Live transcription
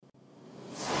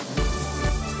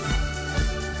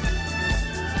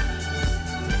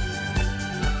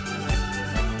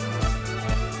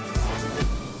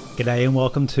G'day and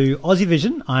welcome to Aussie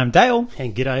Vision. I'm Dale.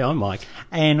 And g'day, I'm Mike.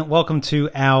 And welcome to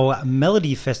our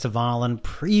Melody Festivalen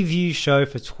preview show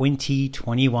for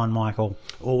 2021, Michael.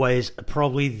 Always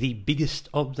probably the biggest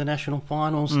of the national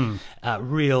finals.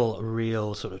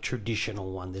 Real sort of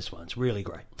traditional one, this one. It's really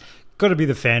great. Got to be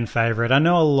the fan favourite. I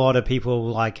know a lot of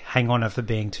people hang on it for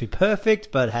being too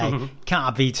perfect, but hey,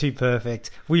 can't be too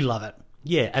perfect. We love it.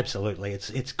 Yeah, absolutely.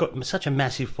 It's got such a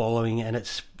massive following, and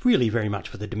it's really very much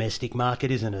for the domestic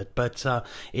market, isn't it? But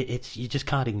it's you just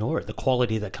can't ignore it. The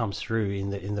quality that comes through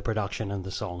in the production and the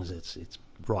songs, it's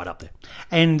right up there.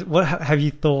 And what have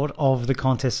you thought of the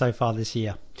contest so far this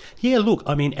year? Yeah, look,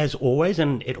 I mean, as always,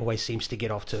 and it always seems to get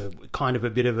off to kind of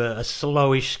a bit of a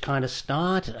slowish kind of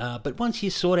start, but once you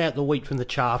sort out the wheat from the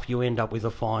chaff, you end up with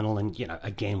a final, and,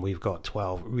 again, we've got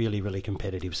 12 really, really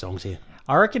competitive songs here.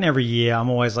 I reckon every year I'm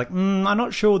always like, I'm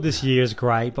not sure this year is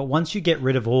great, but once you get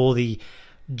rid of all the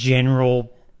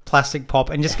general plastic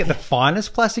pop and just get the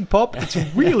finest plastic pop, it's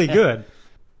really good.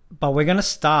 But we're going to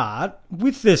start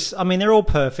with this. I mean, they're all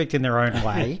perfect in their own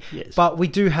way, Yes. But we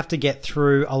do have to get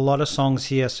through a lot of songs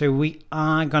here. So we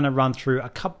are going to run through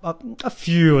a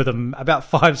few of them, about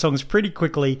 5 songs pretty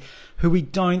quickly, who we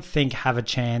don't think have a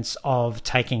chance of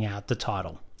taking out the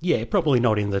title. Yeah, probably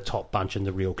not in the top bunch and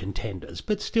the real contenders,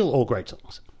 but still all great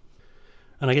songs.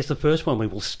 And I guess the first one we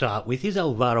will start with is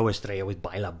Alvaro Estrella with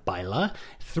Baila Baila.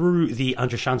 Through the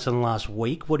Unterchancen last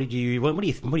week, what do you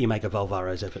make of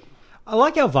Alvaro's effort? I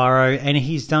like Alvaro, and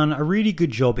he's done a really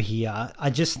good job here. I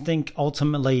just think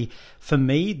ultimately, for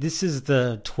me, this is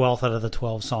the 12th out of the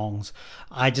 12 songs.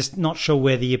 I'm just not sure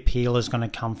where the appeal is going to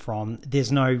come from.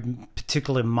 There's no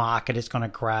particular market it's going to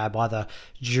grab, either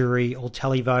jury or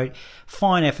televote.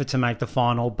 Fine effort to make the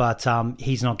final, but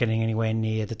he's not getting anywhere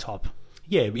near the top.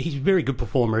 Yeah, he's a very good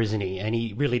performer, isn't he? And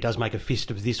he really does make a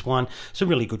fist of this one. Some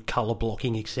really good colour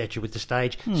blocking, etc. with the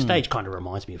stage. Stage kind of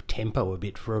reminds me of Tempo a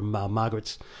bit from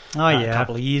Margaret's a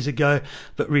couple of years ago.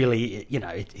 But really,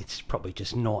 it's probably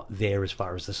just not there as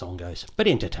far as the song goes. But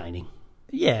entertaining.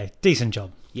 Yeah, decent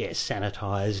job. Yeah,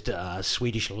 sanitised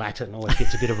Swedish Latin always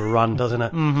gets a bit of a run, doesn't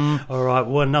it? All right,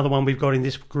 well, another one we've got in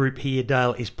this group here,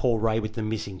 Dale, is Paul Ray with The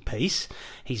Missing Piece.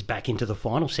 He's back into the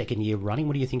final, second year running.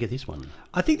 What do you think of this one?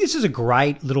 I think this is a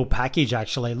great little package,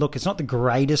 actually. Look, it's not the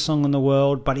greatest song in the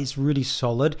world, but it's really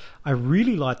solid. I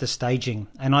really like the staging,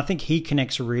 and I think he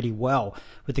connects really well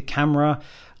with the camera.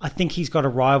 I think he's got a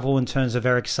rival in terms of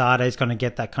Eric Sade. He's going to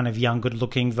get that kind of young,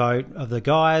 good-looking vote of the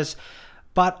guys.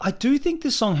 But I do think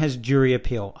this song has jury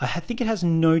appeal. I think it has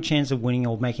no chance of winning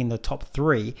or making the top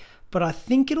 3, but I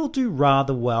think it'll do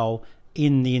rather well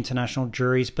in the international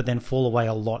juries, but then fall away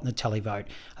a lot in the televote.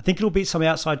 I think it'll beat some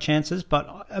outside chances,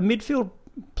 but a midfield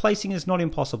placing is not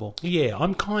impossible. Yeah,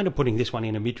 I'm kind of putting this one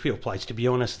in a midfield place, to be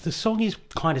honest. The song is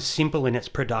kind of simple in its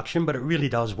production, but it really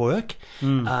does work.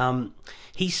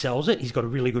 He sells it. He's got a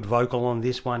really good vocal on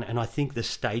this one, and I think the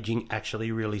staging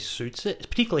actually really suits it,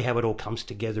 particularly how it all comes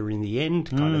together in the end,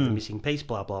 kind of the missing piece,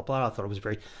 blah, blah, blah. I thought it was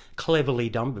very cleverly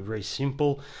done, but very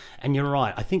simple. And you're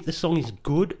right. I think the song is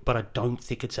good, but I don't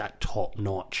think it's at top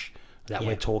notch that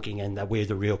we're talking and that where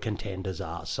the real contenders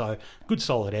are. So good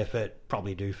solid effort,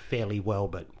 probably do fairly well,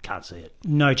 but can't see it.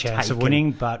 No chance of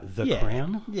winning, but the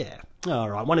crown. Yeah. All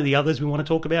right, one of the others we want to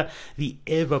talk about, the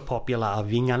ever popular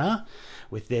Vingana,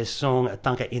 with their song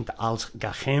Tanke inte alls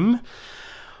geheim.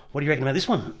 What do you reckon about this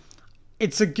one?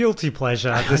 It's a guilty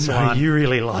pleasure, this one. You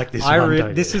really like this one,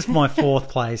 don't This you? is my 4th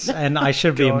place, and I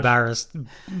should be embarrassed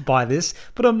by this,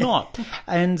 but I'm not.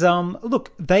 And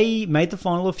look, they made the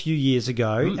final a few years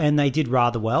ago, and they did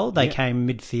rather well. They came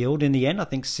midfield in the end, I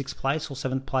think 6th place or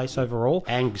 7th place overall.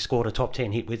 And scored a top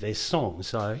 10 hit with their song,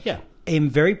 so yeah.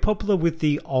 And very popular with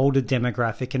the older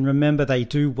demographic. And remember, they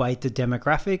do weight the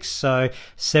demographics, so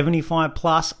 75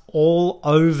 plus all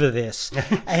over this.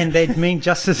 And they'd mean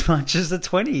just as much as the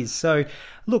 20s. So,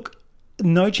 look,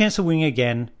 no chance of winning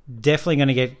again. Definitely going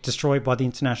to get destroyed by the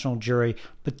international jury.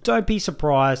 But don't be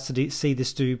surprised to see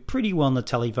this do pretty well in the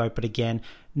televote. But again,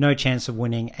 no chance of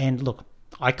winning. And look,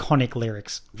 iconic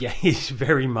lyrics. Yeah, he's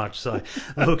very much so.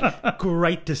 Look,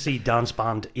 great to see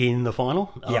Dansband in the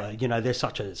final. They're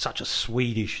such a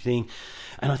Swedish thing,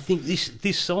 and I think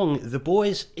this song, the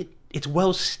boys, it's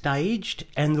well staged,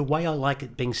 and the way I like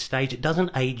it being staged, it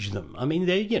doesn't age them. I mean,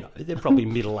 they're probably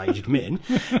middle-aged men.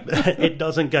 But it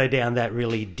doesn't go down that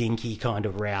really dinky kind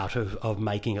of route of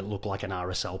making it look like an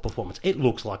RSL performance. It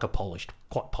looks like a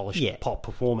quite polished pop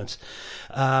performance.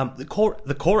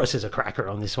 The chorus is a cracker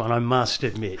on this one, I must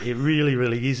admit. It really,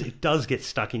 really is. It does get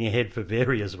stuck in your head for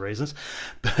various reasons,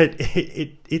 but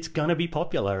it's going to be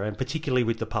popular, and particularly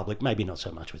with the public, maybe not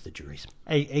so much with the juries.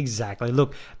 Exactly.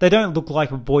 Look, they don't look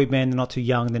like a boy band man, they're not too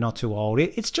young, they're not too old.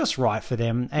 It's just right for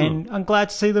them, and I'm glad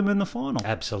to see them in the final.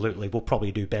 Absolutely. We'll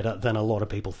probably do better than a lot of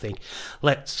people think.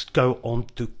 Let's go on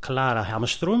to Clara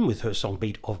Hammerström with her song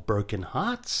Beat of Broken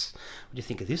Hearts. What do you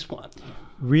think of this one?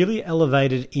 Really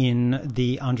elevated in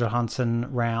the Andre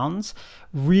Hansen rounds.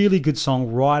 Really good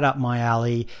song, right up my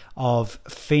alley of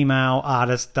female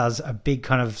artist, does a big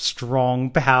kind of strong,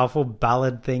 powerful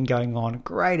ballad thing going on.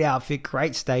 Great outfit,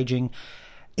 great staging.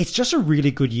 It's just a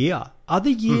really good year. Other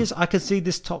years, I could see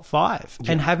this top 5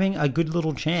 and having a good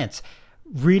little chance.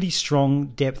 Really strong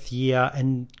depth year,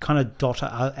 and kind of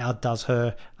Dota outdoes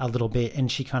her a little bit,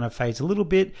 and she kind of fades a little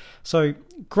bit. So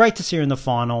great to see her in the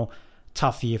final.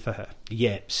 Tough year for her.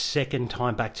 Yeah, second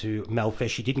time back to Melfest.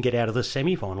 She didn't get out of the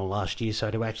semi-final last year,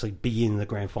 so to actually be in the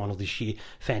grand final this year,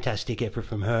 fantastic effort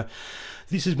from her.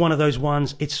 This is one of those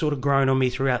ones, it's sort of grown on me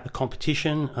throughout the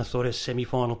competition. I thought her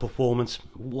semi-final performance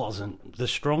wasn't the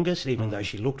strongest, even though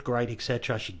she looked great,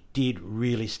 etc. She did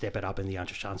really step it up in the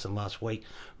Unterschanzen last week.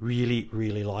 Really,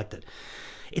 really liked it.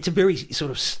 It's a very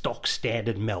sort of stock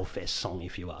standard Melfest song,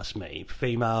 if you ask me.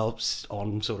 Female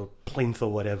on sort of plinth or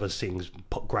whatever sings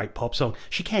great pop song.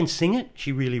 She can sing it.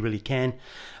 She really, really can.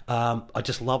 I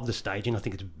just love the staging. I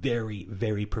think it's very,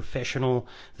 very professional.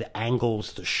 The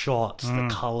angles, the shots, the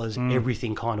colours,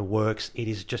 everything kind of works. It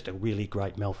is just a really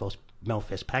great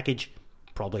Melfest package.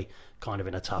 Probably kind of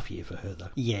in a tough year for her, though.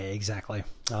 Yeah, exactly.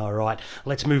 All right,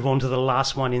 let's move on to the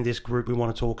last one in this group we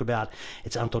want to talk about.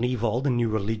 It's Anton Ewald, The New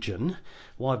Religion.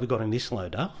 Why have we got him this low,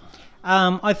 Duh?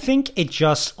 I think it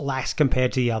just lacks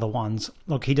compared to the other ones.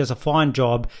 Look, he does a fine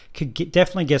job, could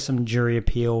definitely get some jury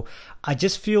appeal. I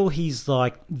just feel he's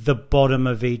like the bottom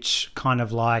of each kind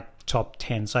of like top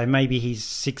 10. So maybe he's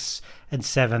 6th and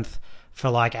 7th for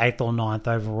like 8th or 9th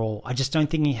overall. I just don't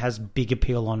think he has big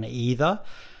appeal on either.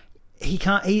 He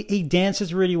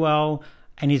dances really well,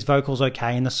 and his vocal's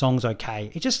okay, and the song's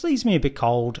okay. It just leaves me a bit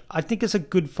cold. I think it's a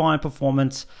good, fine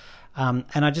performance, and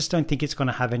I just don't think it's going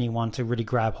to have anyone to really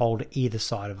grab hold either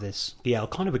side of this. Yeah, I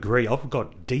kind of agree. I've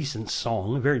got decent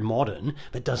song, very modern,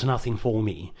 but does nothing for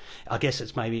me. I guess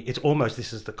it's almost,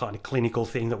 this is the kind of clinical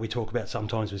thing that we talk about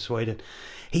sometimes with Sweden.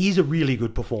 He is a really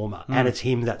good performer, and it's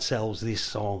him that sells this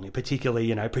song,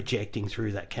 particularly, projecting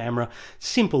through that camera.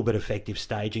 Simple but effective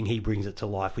staging. He brings it to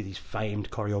life with his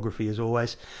famed choreography as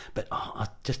always. But I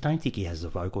just don't think he has the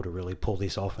vocal to really pull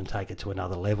this off and take it to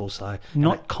another level. So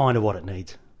not kind of what it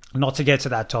needs. Not to get to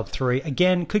that top 3.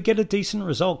 Again, could get a decent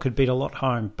result, could beat a lot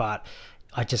home, but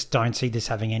I just don't see this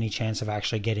having any chance of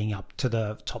actually getting up to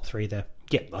the top 3 there.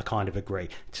 Yeah, I kind of agree.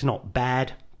 It's not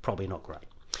bad, probably not great.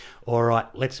 All right,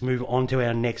 let's move on to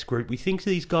our next group. We think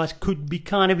these guys could be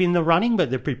kind of in the running, but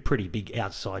they're pretty big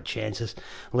outside chances.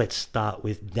 Let's start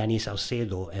with Dani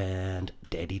Saucedo and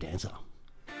Dirty Dancer.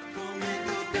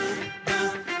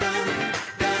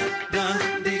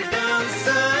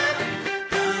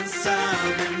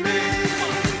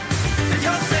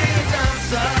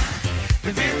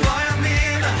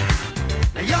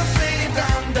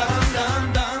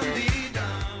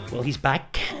 Well, he's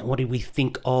back. What do we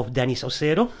think of Dani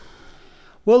Saucedo?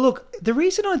 Well, look, the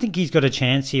reason I think he's got a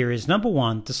chance here is, number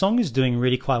one, the song is doing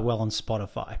really quite well on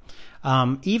Spotify.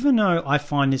 Even though I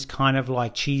find this kind of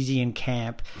like cheesy and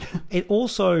camp, it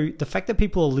also, the fact that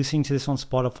people are listening to this on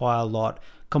Spotify a lot,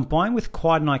 combined with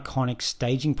quite an iconic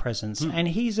staging presence, and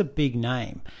he's a big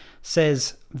name,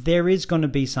 says there is going to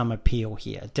be some appeal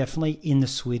here, definitely in the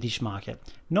Swedish market.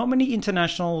 Not many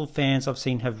international fans I've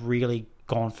seen have really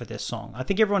gone for this song. I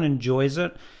think everyone enjoys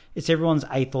it. It's everyone's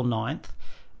 8th or 9th.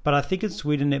 But I think in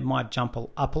Sweden it might jump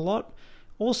up a lot.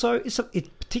 Also,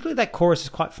 particularly that chorus is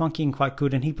quite funky and quite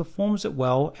good, and he performs it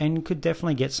well and could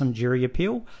definitely get some jury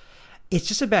appeal. It's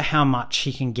just about how much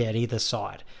he can get either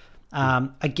side.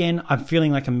 Again, I'm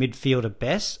feeling like a midfield at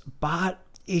best, but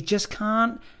you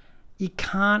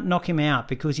can't knock him out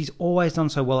because he's always done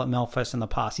so well at Melfest in the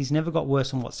past. He's never got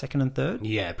worse than, 2nd and 3rd?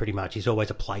 Yeah, pretty much. He's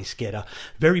always a place getter.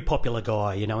 Very popular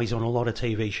guy. He's on a lot of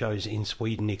TV shows in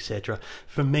Sweden, etc.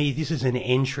 For me, this is an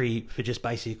entry for just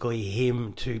basically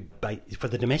him for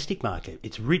the domestic market.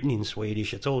 It's written in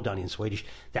Swedish. It's all done in Swedish.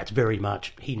 That's very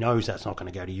much, he knows that's not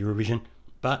going to go to Eurovision,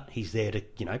 but he's there to,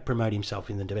 promote himself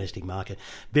in the domestic market.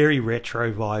 Very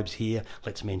retro vibes here.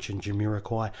 Let's mention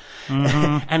Jamiroquai.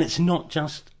 Mm-hmm. And it's not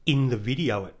just in the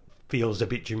video, it feels a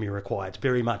bit Jamiroquai. It's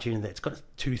very much in there. It's got a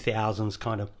 2000s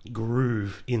kind of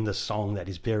groove in the song that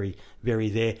is very, very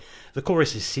there. The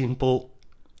chorus is simple.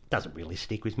 Doesn't really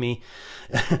stick with me.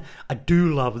 I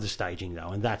do love the staging though,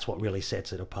 and that's what really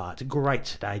sets it apart. It's a great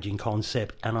staging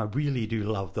concept, and I really do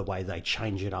love the way they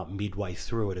change it up midway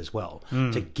through it as well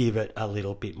to give it a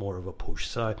little bit more of a push.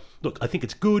 So, look, I think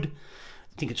it's good.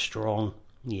 I think it's strong.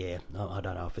 Yeah, no, I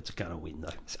don't know if it's going to win, though.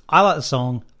 I like the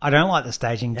song. I don't like the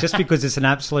staging just because it's an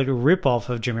absolute rip-off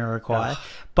of Jamiroquai.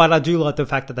 But I do like the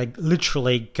fact that they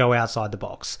literally go outside the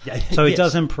box. So it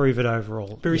does improve it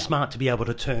overall. Very smart to be able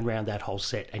to turn around that whole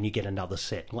set and you get another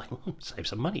set. Like, save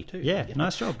some money too. Yeah,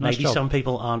 nice job. Maybe some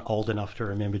people aren't old enough to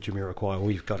remember Jamiroquai.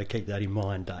 We've got to keep that in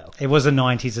mind, Dale. It was the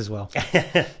 90s as well.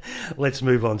 Let's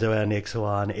move on to our next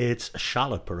one. It's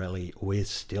Charlotte Perrelli with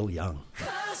Still Young.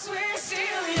 'Cause we're still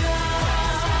young.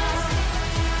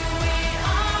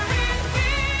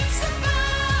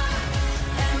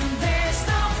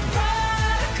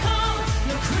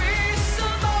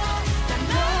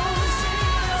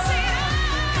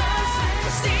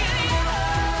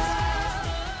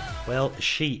 Well,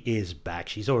 she is back.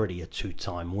 She's already a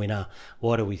two-time winner.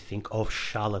 What do we think of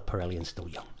Charlotte Perrelli and Still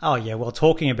Young? Oh, yeah. Well,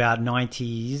 talking about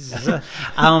 90s,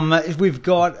 we've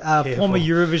got a former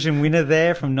Eurovision winner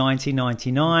there from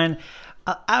 1999.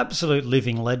 An absolute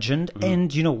living legend.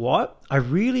 And you know what? I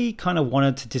really kind of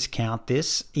wanted to discount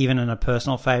this, even in a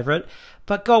personal favourite.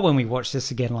 But God, when we watched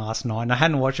this again last night, and I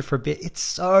hadn't watched it for a bit, it's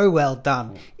so well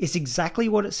done. It's exactly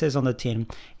what it says on the tin.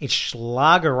 It's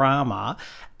Schlagerama,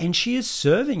 and she is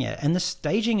serving it. And the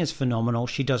staging is phenomenal.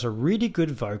 She does a really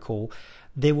good vocal.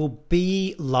 There will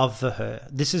be love for her.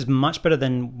 This is much better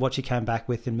than what she came back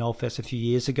with in Melfest a few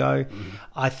years ago.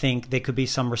 I think there could be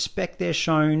some respect there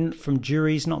shown from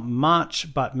juries. Not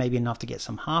much, but maybe enough to get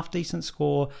some half-decent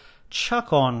score.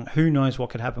 Chuck on, who knows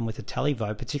what could happen with a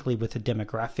televote, particularly with the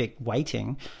demographic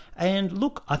weighting. And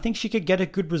look, I think she could get a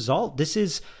good result. This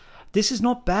is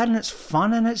not bad, and it's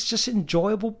fun, and it's just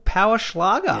enjoyable power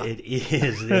Schlager. It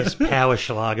is. There's power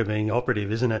Schlager being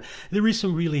operative, isn't it? There is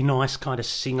some really nice kind of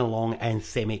sing-along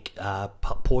anthemic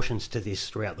portions to this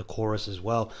throughout the chorus as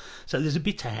well. So there's a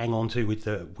bit to hang on to with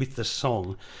the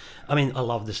song. I mean, I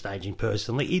love the staging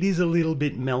personally. It is a little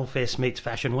bit Melfest meets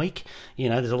Fashion Week. You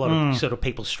know, there's a lot of sort of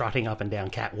people strutting up and down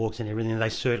catwalks and everything. They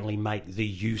certainly make the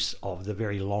use of the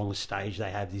very long stage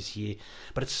they have this year.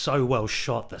 But it's so well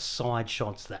shot, the side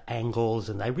shots, the angles,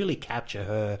 and they really capture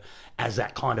her as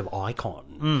that kind of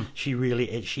icon.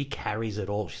 She carries it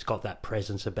all. She's got that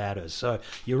presence about her. So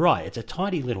you're right, it's a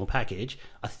tidy little package.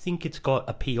 I think it's got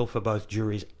appeal for both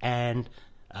juries and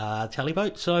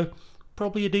televote. So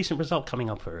probably a decent result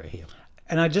coming up for her here.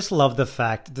 And I just love the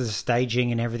fact that the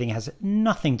staging and everything has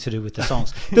nothing to do with the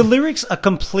songs. The lyrics are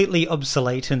completely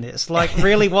obsolete in this. Like,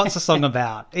 really, what's the song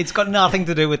about? It's got nothing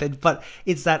to do with it, but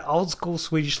it's that old school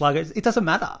Swedish Schlager. It doesn't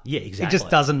matter. Yeah, exactly. It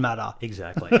just doesn't matter.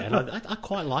 Exactly. And I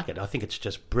quite like it. I think it's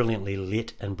just brilliantly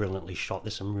lit and brilliantly shot.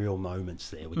 There's some real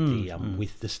moments there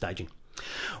with the staging.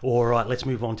 All right, let's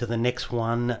move on to the next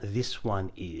one. This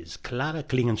one is Clara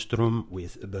Klingenström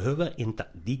with Behöver inte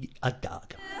dig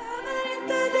idag.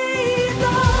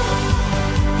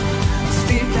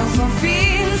 Styrkan som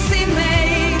finns i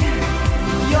mig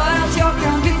gör att jag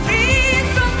kan bli fri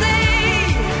från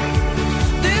dig.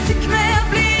 Du fick mig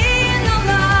att bli någon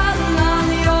annan.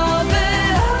 Jag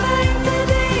behöver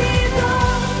inte dig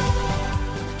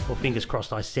idag. Well, fingers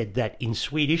crossed I said that in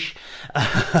Swedish.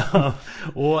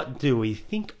 What do we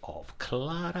think of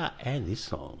Clara and this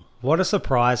song? What a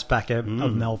surprise back of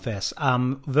Melfest.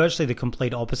 Virtually the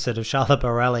complete opposite of Charlotte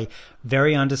Perrelli.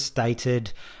 Very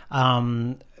understated,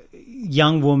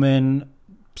 young woman,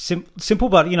 simple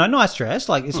but, nice dress.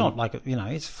 Like, it's not like,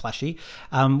 it's flashy.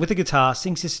 With a guitar,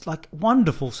 sings this, like,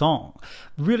 wonderful song.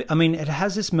 Really, I mean, it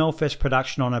has this Melfest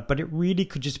production on it, but it really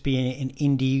could just be an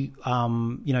indie,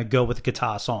 girl with a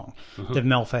guitar song. They've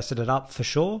Melfested it up for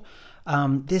sure.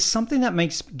 There's something that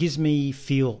gives me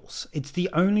feels. It's the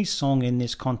only song in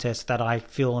this contest that I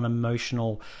feel an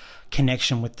emotional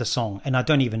connection with the song, and I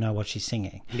don't even know what she's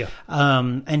singing. Yeah.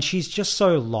 And she's just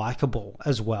so likable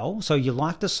as well. So you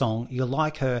like the song, you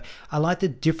like her. I like the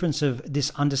difference of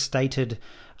this understated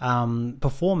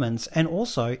performance, and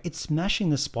also it's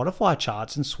smashing the Spotify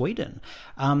charts in Sweden.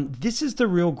 This is the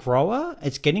real grower.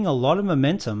 It's getting a lot of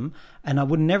momentum, and I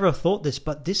would never have thought this,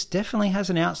 but this definitely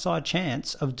has an outside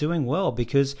chance of doing well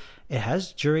because it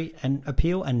has jury and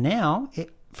appeal, and now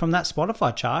from that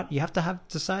Spotify chart, you have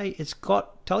to say it's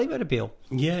got televote appeal.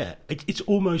 Yeah, it's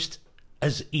almost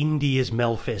as indie as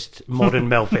Melfest, modern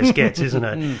Melfest gets, isn't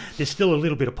it? There's still a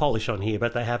little bit of polish on here,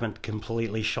 but they haven't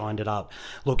completely shined it up.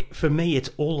 Look, for me, it's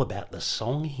all about the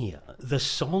song here. The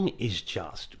song is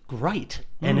just great.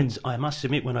 And I must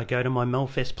admit, when I go to my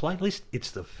Melfest playlist,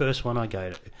 it's the first one I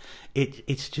go to.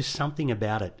 It's just something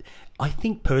about it. I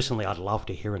think personally I'd love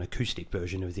to hear an acoustic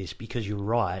version of this because you're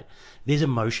right, there's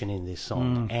emotion in this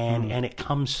song and it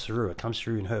comes through. It comes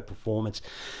through in her performance.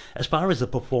 As far as the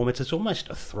performance, it's almost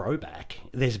a throwback.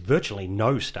 There's virtually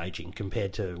no staging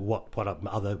compared to what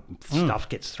other stuff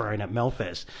gets thrown at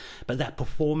Melfest. But that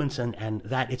performance and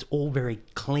that, it's all very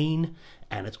clean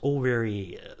and it's all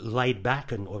very laid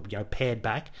back and pared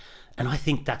back. And I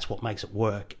think that's what makes it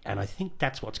work. And I think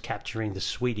that's what's capturing the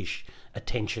Swedish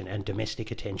attention and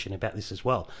domestic attention about this as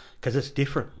well. Because it's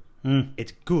different.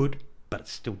 It's good, but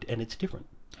it's different.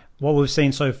 What we've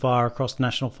seen so far across the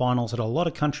national finals, that a lot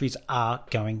of countries are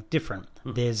going different.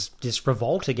 There's this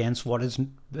revolt against what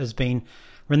has been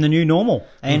in the new normal.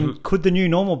 And could the new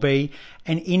normal be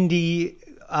an indie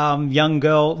young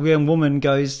woman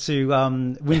goes to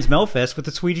wins Melfest with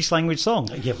a Swedish language song?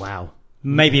 Yeah, wow.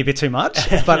 Maybe a bit too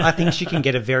much, but I think she can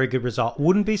get a very good result.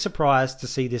 Wouldn't be surprised to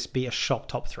see this be a shock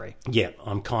top 3. Yeah,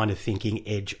 I'm kind of thinking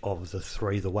edge of the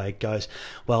 3 the way it goes.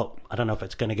 Well, I don't know if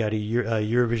it's going to go to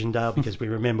Eurovision, Dale, because we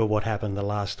remember what happened the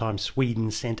last time Sweden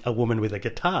sent a woman with a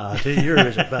guitar to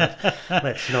Eurovision, but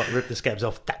let's not rip the scabs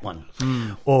off that one.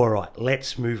 All right,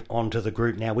 let's move on to the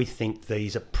group now. We think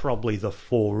these are probably the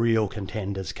 4 real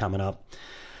contenders coming up.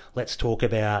 Let's talk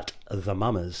about the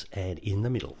Mamas and In the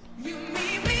Middle. You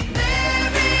meet me there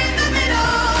in the middle.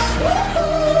 Woo-hoo.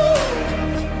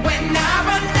 When I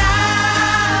run down,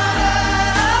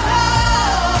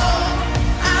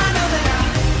 I know that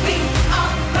I'll be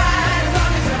alright as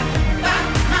long as you're by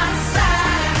my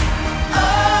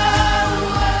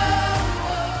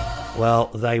side. Well,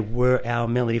 they were our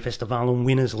Melody Festivalen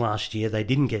winners last year. They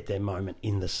didn't get their moment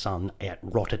in the sun at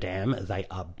Rotterdam. They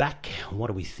are back. What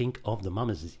do we think of the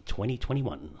Mamas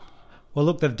 2021? Well,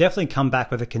 look, they've definitely come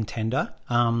back with a contender.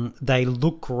 They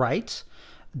look great.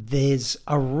 There's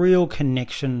a real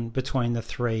connection between the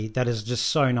 3 that is just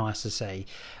so nice to see.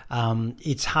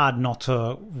 It's hard not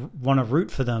to want to root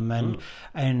for them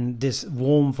and this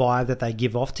warm vibe that they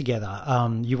give off together.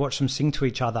 You watch them sing to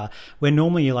each other where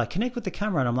normally you're like, connect with the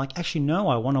camera. And I'm like, actually, no,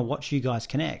 I want to watch you guys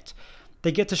connect.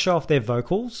 They get to show off their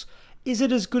vocals. Is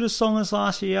it as good a song as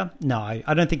last year? No,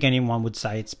 I don't think anyone would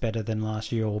say it's better than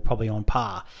last year or probably on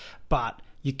par. But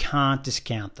you can't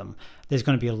discount them. There's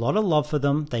going to be a lot of love for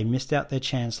them. They missed out their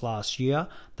chance last year.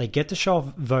 They get to show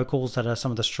off vocals that are some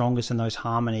of the strongest in those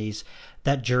harmonies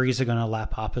that juries are going to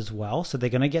lap up as well. So they're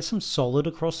going to get some solid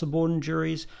across the board in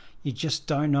juries. You just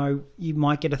don't know. You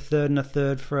might get a third and a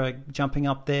third for jumping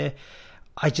up there.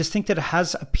 I just think that it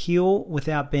has appeal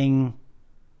without being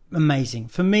amazing.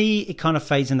 For me, it kind of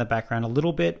fades in the background a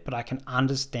little bit, but I can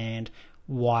understand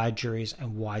why juries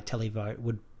and why Televote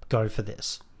would go for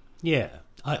this. Yeah,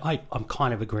 I'm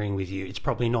kind of agreeing with you. It's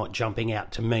probably not jumping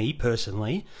out to me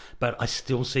personally, but I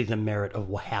still see the merit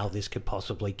of how this could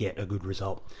possibly get a good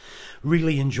result.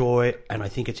 Really enjoy, and I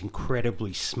think it's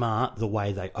incredibly smart the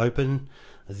way they open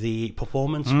the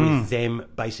performance with them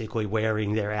basically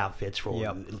wearing their outfits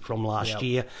from last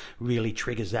year. Really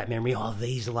triggers that memory. Oh,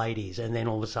 these ladies. And then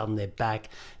all of a sudden they're back.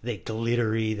 They're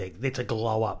glittery. It's a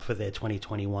glow up for their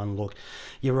 2021 look.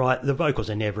 You're right. The vocals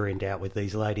are never in doubt with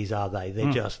these ladies, are they?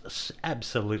 They're just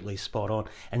absolutely spot on.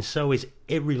 And so is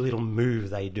every little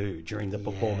move they do during the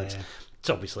performance. It's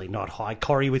obviously not high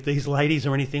choreo with these ladies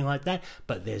or anything like that,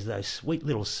 but there's those sweet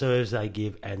little serves they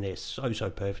give, and they're so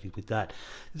perfect with that.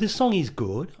 The song is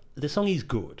good.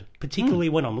 Particularly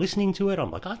when I'm listening to it,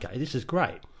 I'm like, okay, this is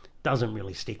great. Doesn't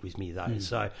really stick with me, though.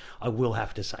 So I will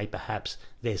have to say perhaps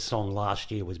their song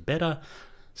last year was better,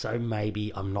 so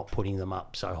maybe I'm not putting them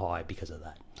up so high because of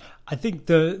that. I think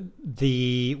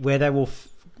the where they will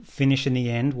finish in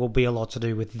the end will be a lot to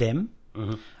do with them.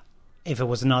 If it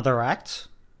was another act,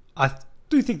 I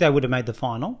do think they would have made the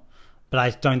final, but I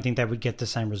don't think they would get the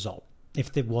same result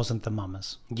if it wasn't the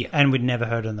Mamas. Yeah. And we'd never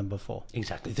heard of them before.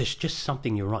 Exactly. There's just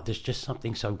something, you're right, there's just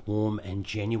something so warm and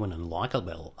genuine and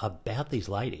likeable about these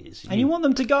ladies. And you want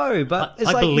them to go, but it's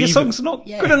I like, your song's not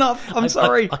good enough. I'm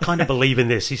sorry. I kind of believe in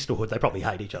their sisterhood. They probably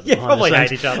hate each other. Yeah, probably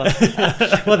hate each other.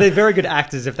 Well, they're very good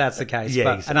actors if that's the case. Yeah,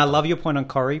 but, exactly. And I love your point on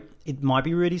Corey. It might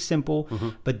be really simple,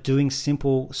 but doing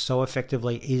simple so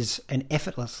effectively and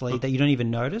effortlessly that you don't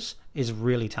even notice is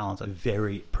really talented.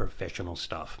 Very professional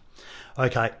stuff.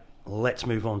 Okay, let's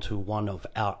move on to one of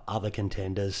our other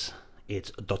contenders.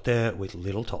 It's Dotter with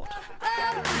Little Tot.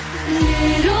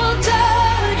 Little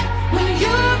Todd, when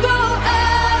you grow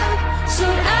up, so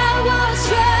I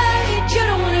was right. You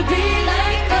don't wanna be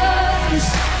like us.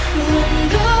 When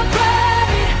the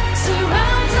pride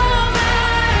surrounds our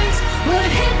minds, we'll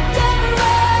hit the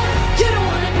road. You don't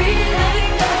wanna be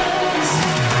like us.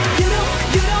 You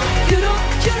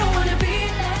don't wanna be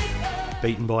like us.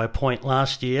 beaten by a point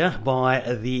last year by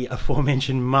the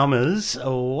aforementioned Mummers.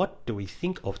 What do we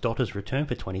think of Dotta's return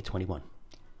for 2021?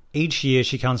 Each year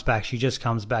she comes back, she just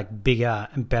comes back bigger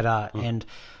and better and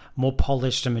more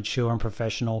polished and mature and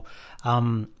professional.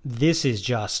 This is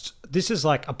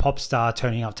like a pop star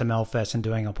turning up to Melfest and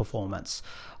doing a performance.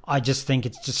 I just think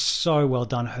it's just so well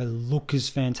done. Her look is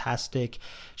fantastic.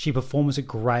 She performs it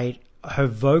great. Her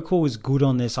vocal is good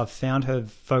on this. I've found her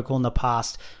vocal in the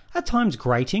past at times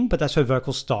grating, but that's her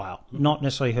vocal style, not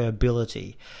necessarily her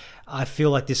ability. I feel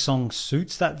like this song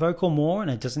suits that vocal more, and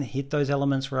it doesn't hit those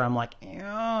elements where I'm like,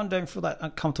 I don't feel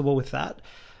that comfortable with that.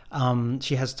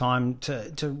 She has time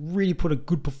to really put a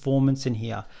good performance in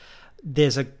here.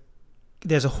 There's a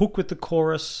hook with the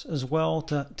chorus as well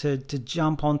to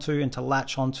jump onto and to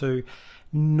latch onto.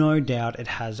 No doubt it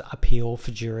has appeal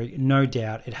for jury. No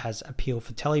doubt it has appeal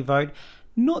for televote.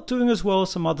 Not doing as well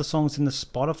as some other songs in the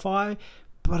Spotify,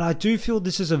 but I do feel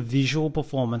this is a visual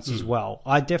performance as well.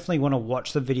 I definitely want to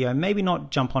watch the video, maybe not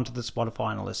jump onto the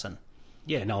Spotify and listen.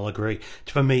 Yeah, no, I'll agree.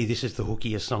 For me, this is the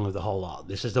hookiest song of the whole lot.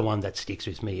 This is the one that sticks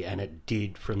with me, and it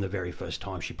did from the very first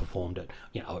time she performed it.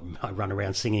 You know, I run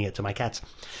around singing it to my cats.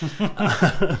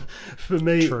 For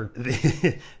me, True.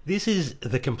 This is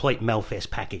the complete Melfest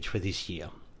package for this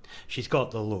year. She's got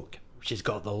the look. She's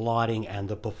got the lighting and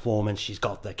the performance. She's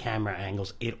got the camera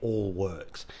angles. It all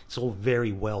works. It's all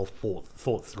very well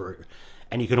thought through.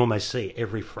 And you can almost see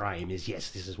every frame is, yes,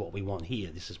 this is what we want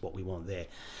here. This is what we want there.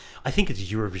 I think it's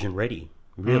Eurovision ready.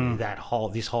 Really,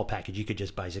 this whole package, you could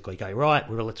just basically go, right,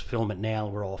 let's film it now,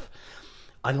 we're off.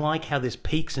 I like how there's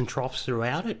peaks and troughs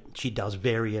throughout it. She does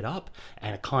vary it up,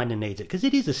 and it kind of needs it, because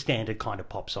it is a standard kind of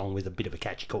pop song with a bit of a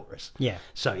catchy chorus. Yeah.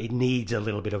 So it needs a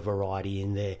little bit of variety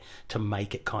in there to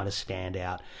make it kind of stand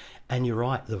out. And you're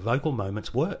right, the vocal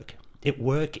moments work.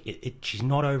 She's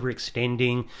not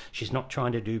overextending. She's not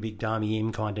trying to do big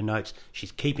dami-im kind of notes.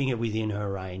 She's keeping it within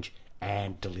her range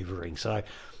and delivering. So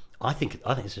I think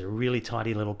it's a really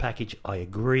tidy little package. I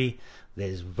agree.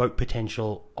 There's vote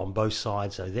potential on both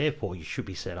sides, so therefore you should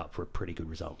be set up for a pretty good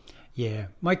result. Yeah.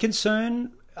 My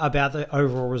concern about the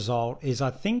overall result is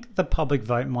I think the public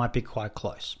vote might be quite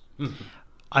close. Mm-hmm.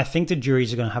 I think the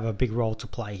juries are going to have a big role to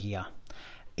play here.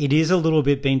 It is a little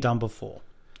bit been done before,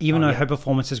 even though her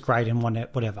performance is great and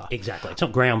whatever. Exactly. It's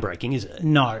not groundbreaking, is it?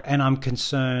 No, and I'm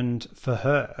concerned for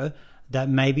her that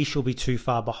maybe she'll be too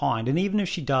far behind. And even if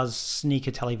she does sneak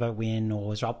a televote win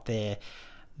or is up there,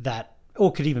 or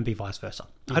could even be vice versa.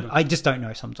 Mm-hmm. I just don't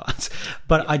know sometimes.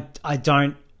 But yeah.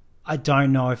 I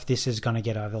don't know if this is going to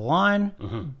get over the line,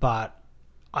 but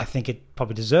I think it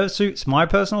probably deserves to. It's my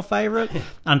personal favourite.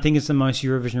 I think it's the most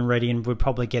Eurovision ready and would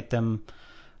probably get them,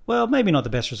 well, maybe not the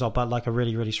best result, but like a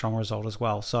really, really strong result as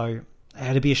well. So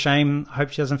it'd be a shame. I hope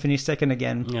she doesn't finish second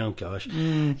again. Oh, gosh.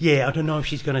 Yeah, I don't know if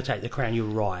she's going to take the crown. You're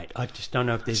right. I just don't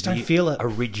know if there's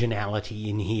originality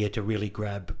in here to really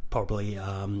grab probably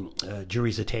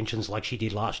jury's attentions like she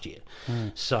did last year.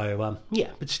 So,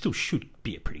 yeah, but still should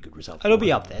be a pretty good result. It'll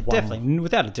be up there, definitely,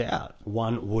 without a doubt.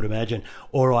 One would imagine.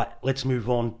 All right, let's move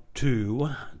on to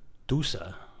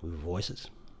Dusa with Voices.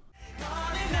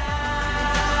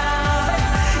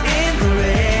 In the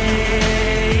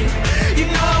rain, you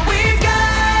know we've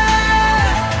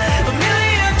got a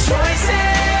million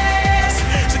choices,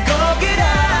 so go get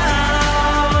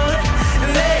out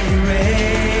and let it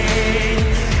rain.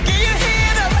 Can you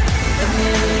hear them? A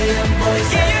million voices.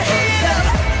 Can you hear them?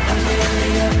 A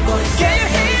million voices. Can you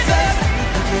hear them?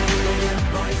 A million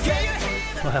voices. Can you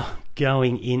hear them? Well,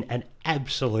 going in an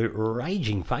absolute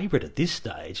raging favourite at this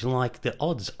stage. Like, the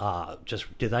odds are just,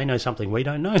 do they know something we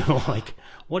don't know? Like,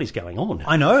 what is going on?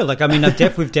 I know. Like, I mean,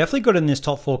 we've definitely got in this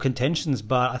top four contentions,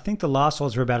 but I think the last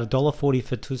odds were about $1.40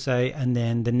 for Tusse, and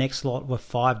then the next lot were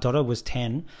 $5 was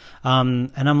 10.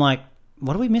 And I'm like,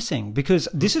 what are we missing? Because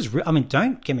this is, I mean,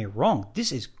 don't get me wrong,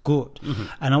 this is good.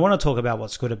 And I want to talk about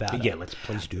what's good about it. Yeah, let's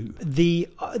please do.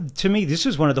 To me, this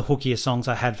was one of the hookiest songs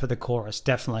I had for the chorus,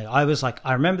 definitely. I was like,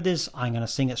 I remember this, I'm going to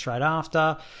sing it straight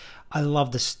after. I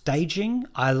love the staging.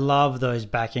 I love those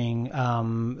backing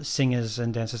singers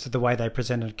and dancers, the way they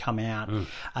presented come out.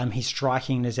 He's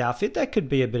striking in his outfit. That could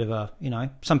be a bit of a,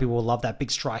 some people will love that big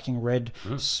striking red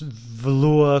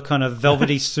velour kind of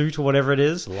velvety suit or whatever it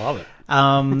is. Love it.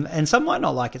 And some might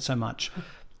not like it so much.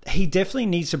 He definitely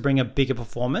needs to bring a bigger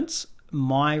performance.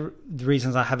 The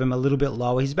reasons I have him a little bit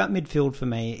lower, he's about midfield for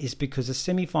me, is because the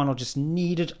semi-final just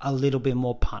needed a little bit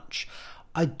more punch.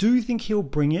 I do think he'll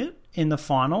bring it in the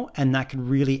final, and that could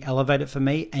really elevate it for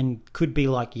me and could be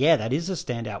like, yeah, that is a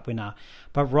standout winner.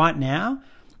 But right now,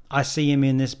 I see him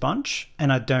in this bunch,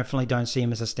 and I definitely don't see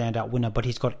him as a standout winner, but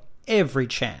he's got every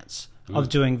chance of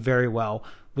doing very well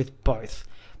with both.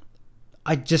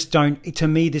 I just don't. To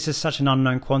me, this is such an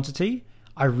unknown quantity.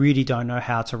 I really don't know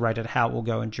how to rate it, how it will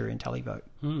go in jury and televote.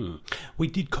 We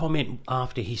did comment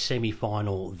after his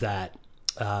semi-final that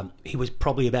he was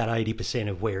probably about 80%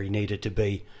 of where he needed to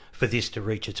be for this to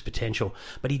reach its potential.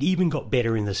 But he'd even got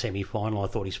better in the semi-final. I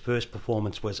thought his first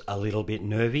performance was a little bit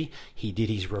nervy. He did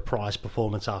his reprise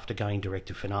performance after going direct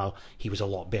to finale. He was a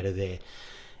lot better there.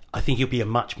 I think he'll be a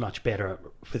much, much better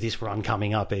for this run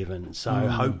coming up even. So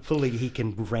hopefully he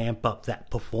can ramp up that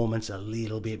performance a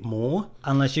little bit more.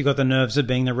 Unless you got the nerves of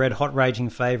being the red hot raging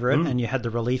favourite and you had the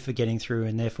relief of getting through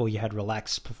and therefore you had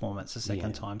relaxed performance the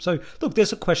second time. So, look,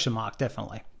 there's a question mark,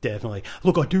 definitely. Definitely.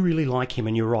 Look, I do really like him,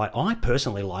 and you're right. I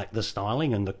personally like the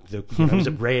styling and the is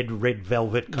it red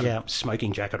velvet kind of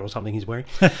smoking jacket or something he's wearing.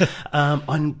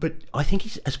 But I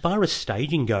think as far as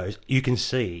staging goes, you can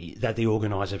see that the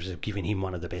organisers have given him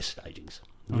one of the best stagings.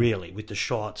 Really, with the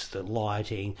shots, the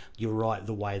lighting. You're right,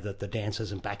 the way that the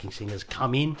dancers and backing singers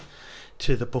come in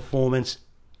to the performance.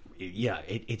 Yeah,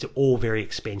 it's all very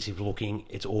expensive looking.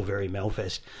 It's all very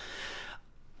Melfest.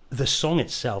 The song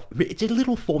itself, it's a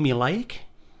little formulaic.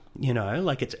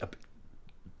 Like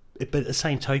but at the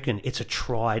same token, it's a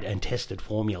tried and tested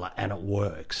formula and it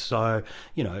works. So,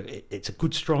 it's a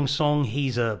good, strong song.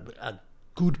 He's a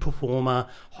good performer.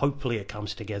 Hopefully it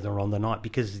comes together on the night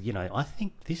because, I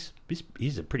think this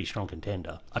is a pretty strong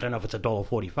contender. I don't know if it's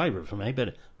 $1.40 favourite for me, but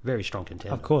a very strong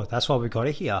contender. Of course, that's why we got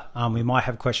it here. We might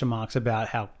have question marks about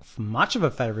how much of a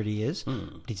favourite he is,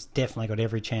 but he's definitely got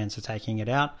every chance of taking it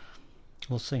out.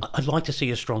 We'll see. I'd like to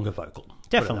see a stronger vocal.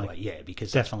 Definitely. Yeah,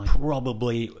 because definitely. That's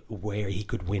probably where he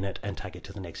could win it and take it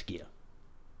to the next gear.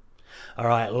 All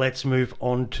right, let's move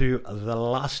on to the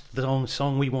last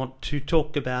song we want to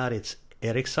talk about. It's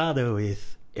Erik Saade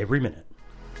with Every Minute.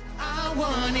 I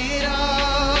want it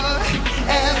all,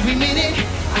 every minute.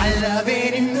 I love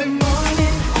it in the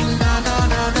morning, na na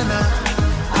na na na.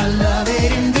 I love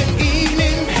it in the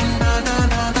evening, na na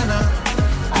na na na.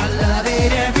 I love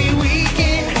it every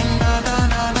weekend, na na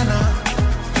na na na.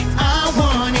 I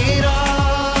want it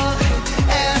all,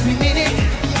 every minute.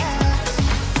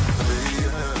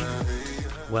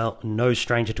 Well, no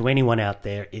stranger to anyone out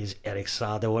there is Erik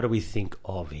Saade. What do we think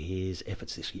of his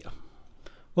efforts this year?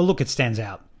 Well, look, it stands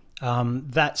out.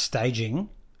 That staging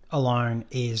alone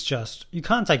is just, you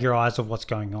can't take your eyes off what's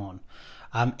going on.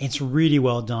 It's really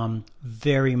well done,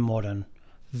 very modern,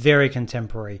 very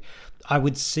contemporary. I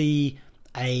would see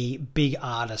a big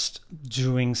artist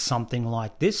doing something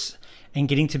like this and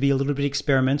getting to be a little bit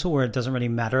experimental where it doesn't really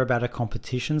matter about a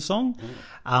competition song.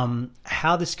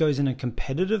 How this goes in a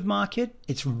competitive market,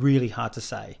 it's really hard to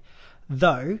say.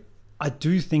 Though, I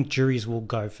do think juries will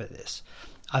go for this.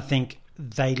 I think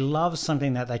they love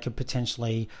something that they could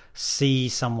potentially see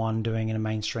someone doing in a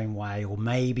mainstream way or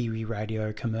maybe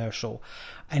radio commercial.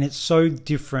 And it's so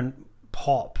different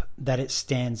pop that it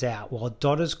stands out. While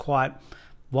Dodder's quite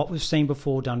what we've seen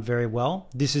before, done very well.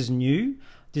 This is new.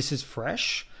 This is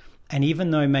fresh. And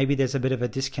even though maybe there's a bit of a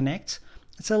disconnect,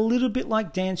 it's a little bit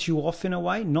like Dance You Off in a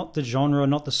way. Not the genre,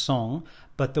 not the song,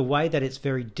 but the way that it's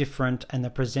very different and they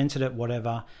presented it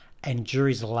whatever. And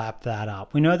juries lap that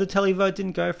up. We know the televote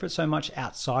didn't go for it so much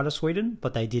outside of Sweden,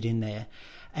 but they did in there.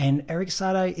 And Erik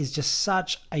Saade is just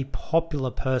such a popular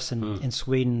person in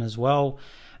Sweden as well.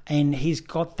 And he's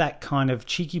got that kind of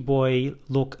cheeky boy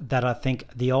look that I think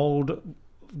the old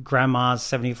grandmas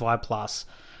 75 plus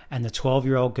and the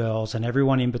 12-year-old girls and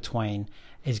everyone in between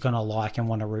is going to like and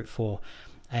want to root for.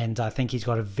 And I think he's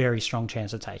got a very strong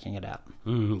chance of taking it out.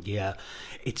 Yeah.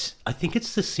 I think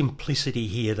it's the simplicity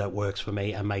here that works for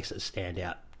me and makes it stand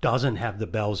out. Doesn't have the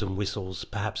bells and whistles,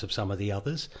 perhaps, of some of the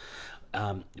others.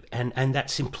 And that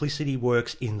simplicity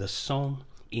works in the song,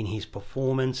 in his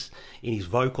performance, in his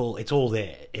vocal. It's all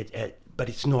there. But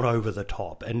it's not over the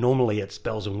top. And normally it's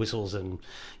bells and whistles and,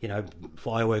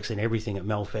 fireworks and everything at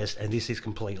Melfest. And this is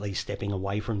completely stepping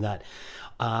away from that.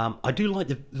 I do like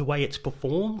the way it's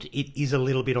performed. It is a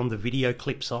little bit on the video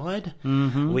clip side,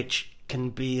 which can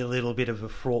be a little bit of a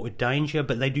fraught with danger,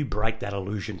 but they do break that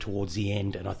illusion towards the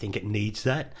end, and I think it needs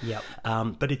that. Yep.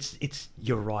 But it's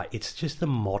you're right. It's just the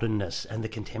modernness and the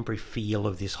contemporary feel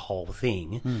of this whole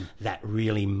thing that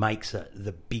really makes it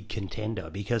the big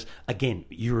contender. Because again,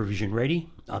 Eurovision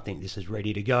ready. I think this is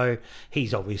ready to go.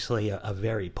 He's obviously a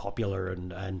very popular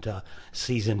and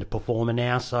seasoned performer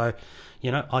now, so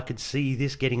I could see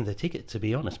this getting the ticket, to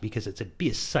be honest, because it's be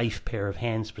a safe pair of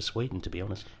hands for Sweden, to be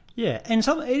honest. Yeah, and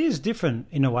it is different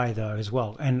in a way, though, as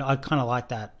well. And I kind of like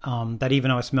that, that even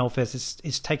though it's Melfest,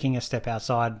 it's taking a step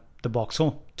outside the box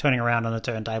or turning around on a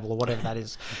turntable or whatever that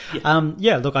is.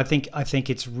 Look, I think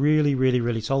it's really, really,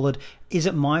 really solid. Is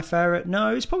it my favourite?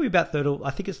 No, it's probably about third.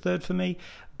 I think it's third for me.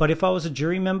 But if I was a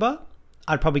jury member,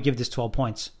 I'd probably give this 12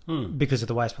 points because of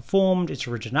the way it's performed, its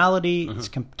originality, its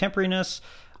contemporariness.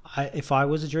 If I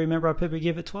was a jury member, I'd probably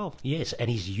give it 12. Yes,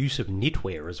 and his use of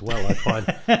knitwear as well, I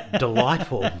find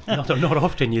delightful. Not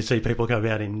often you see people come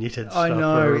out in knitted stuff. I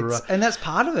know, and that's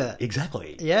part of it.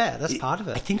 Exactly. Yeah, that's part of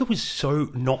it. I think it was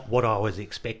so not what I was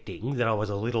expecting that I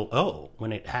was a little,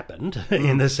 when it happened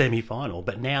in the semi-final.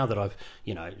 But now that I've,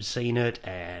 seen it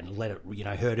and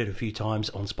heard it a few times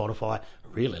on Spotify, I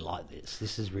really like this.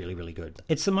 This is really, really good.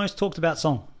 It's the most talked about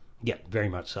song. Yeah, very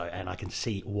much so. And I can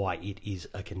see why it is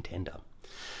a contender.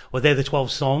 Well, they're the 12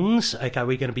 songs. Okay, are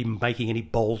we going to be making any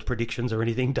bold predictions or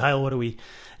anything? Dale, are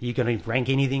you going to rank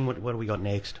anything? What do we got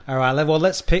next? All right, well,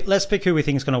 let's pick who we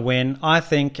think is going to win. I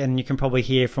think, and you can probably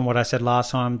hear from what I said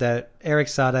last time, that Eric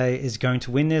Sade is going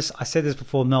to win this. I said this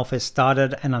before Melfest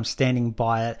started, and I'm standing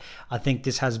by it. I think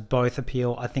this has both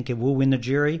appeal. I think it will win the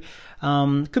jury.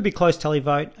 Could be close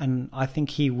televote, and I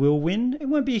think he will win. It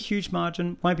won't be a huge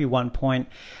margin. Won't be 1 point.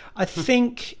 I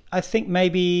think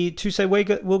maybe Tuesday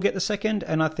will get the second,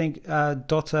 and I think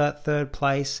Dotter third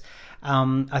place.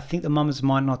 I think the Mums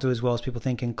might not do as well as people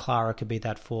think, and Clara could be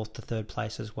that fourth to third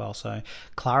place as well. So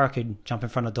Clara could jump in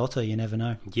front of Dotter. You never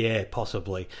know. Yeah,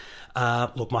 possibly.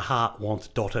 Look, my heart wants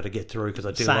Dotter to get through because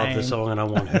I do love the song and I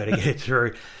want her to get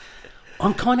through.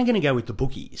 I'm kind of going to go with the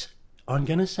bookies. I'm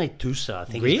going to say Tusa. I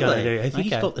think he's going to do. I think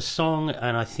he's got the song,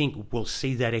 and I think we'll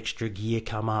see that extra gear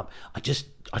come up. I just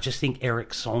think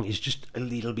Eric's song is just a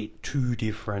little bit too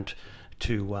different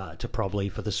to probably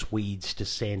for the Swedes to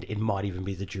send. It might even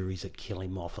be the juries that kill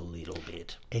him off a little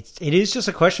bit. It is just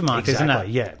a question mark, isn't it?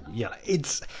 Yeah.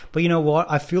 But you know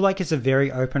what? I feel like it's a very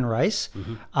open race.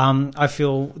 I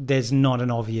feel there's not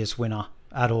an obvious winner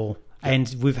at all,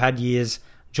 and we've had years.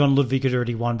 John Ludwig had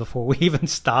already won before we even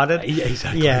started. Yeah,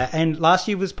 exactly. Yeah, and last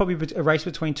year was probably a race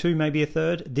between two, maybe a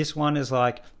third. This one is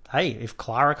like, hey, if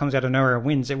Clara comes out of nowhere and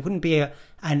wins, it wouldn't be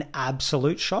an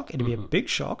absolute shock. It'd be a big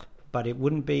shock, but it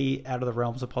wouldn't be out of the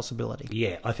realms of possibility.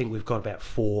 Yeah, I think we've got about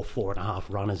 4.5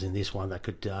 runners in this one that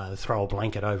could throw a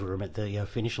blanket over him at the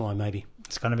finish line, maybe.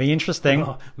 It's going to be interesting.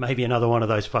 Oh, maybe another one of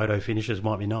those photo finishes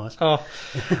might be nice. Oh,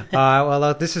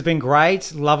 well, this has been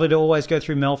great. Lovely to always go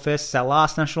through Melfest. It's our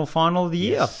last national final of the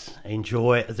year. Yes.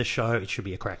 Enjoy the show. It should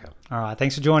be a cracker. All right,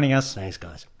 thanks for joining us. Thanks,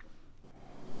 guys.